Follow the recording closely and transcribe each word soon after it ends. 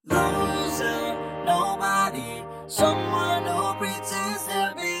nobody, someone who pretends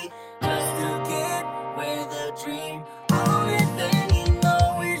to be just a kid with a dream. Only thing you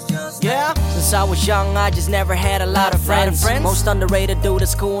know is just Since I was young, I just never had a lot of friends. Most underrated dude at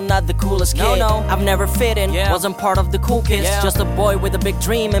school, not the coolest kid. I've never fit in, wasn't part of the cool kids. Just a boy with a big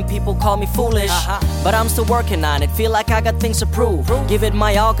dream and people call me foolish. But I'm still working on it, feel like I got things to prove. Give it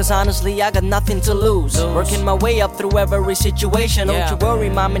my all, cause honestly I got nothing to lose. Working my way up through every situation. Don't you worry,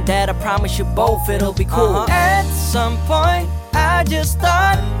 mom and dad, I promise you both it'll be cool. At some point, I just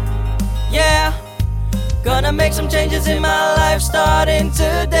thought, gonna make some changes in my life starting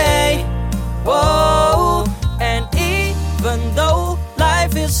today. Whoa, and even though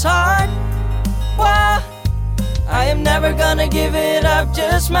life is hard, why, I am never gonna give it up,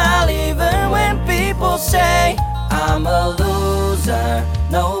 just smile even when people say I'm a loser,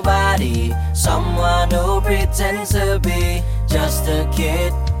 nobody, someone who pretends to be just a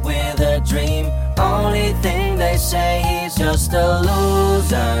kid with a dream. Only thing they say, he's just a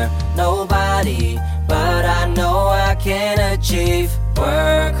loser, nobody, but I know I can achieve.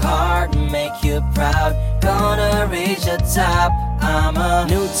 Work hard and make you proud, gonna reach the top. I'm a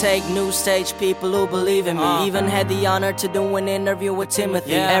new take, new stage, people who believe in me. Even had the honor to do an interview with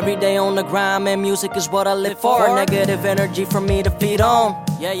Timothy. Every day on the grind, and music is what I live for. Negative energy for me to feed on.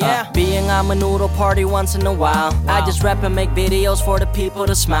 Being I'm a noodle party once in a while. I just rap and make videos for the people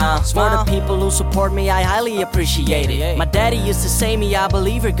to smile. For the people who support me, I highly appreciate it. My daddy used to say me, I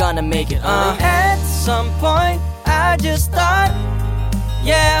believe you're gonna make it. At some point, I just thought,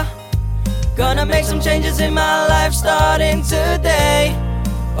 gonna make some changes in my life starting today.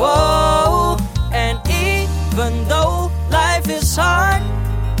 Whoa, and even though life is hard,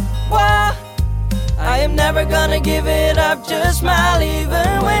 why, I am never gonna give it up, just smile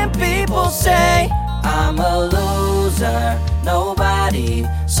even when people say I'm a loser, nobody,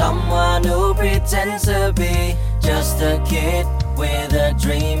 someone who pretends to be just a kid with a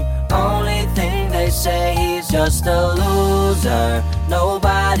dream. Only thing they say, he's just a loser,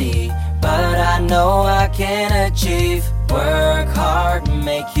 nobody, but I know I can achieve. Work hard and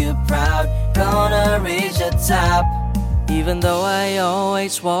make you proud, gonna reach the top. Even though I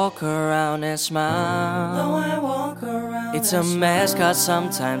always walk around and smile, it's a mask I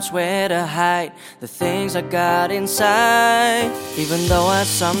sometimes wear to hide the things I got inside. Even though I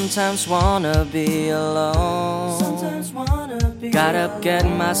sometimes wanna be alone, gotta get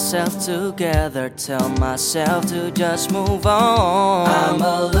myself together, tell myself to just move on. I'm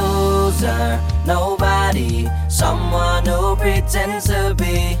a loser, nobody, someone who pretends to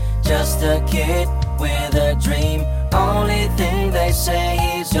be just a kid with a dream. Only thing they say,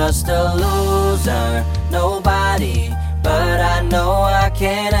 he's just a loser, nobody, but I know I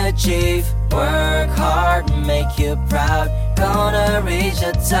can achieve. Work hard and make you proud, gonna reach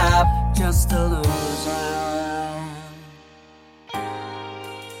the top. Just a loser.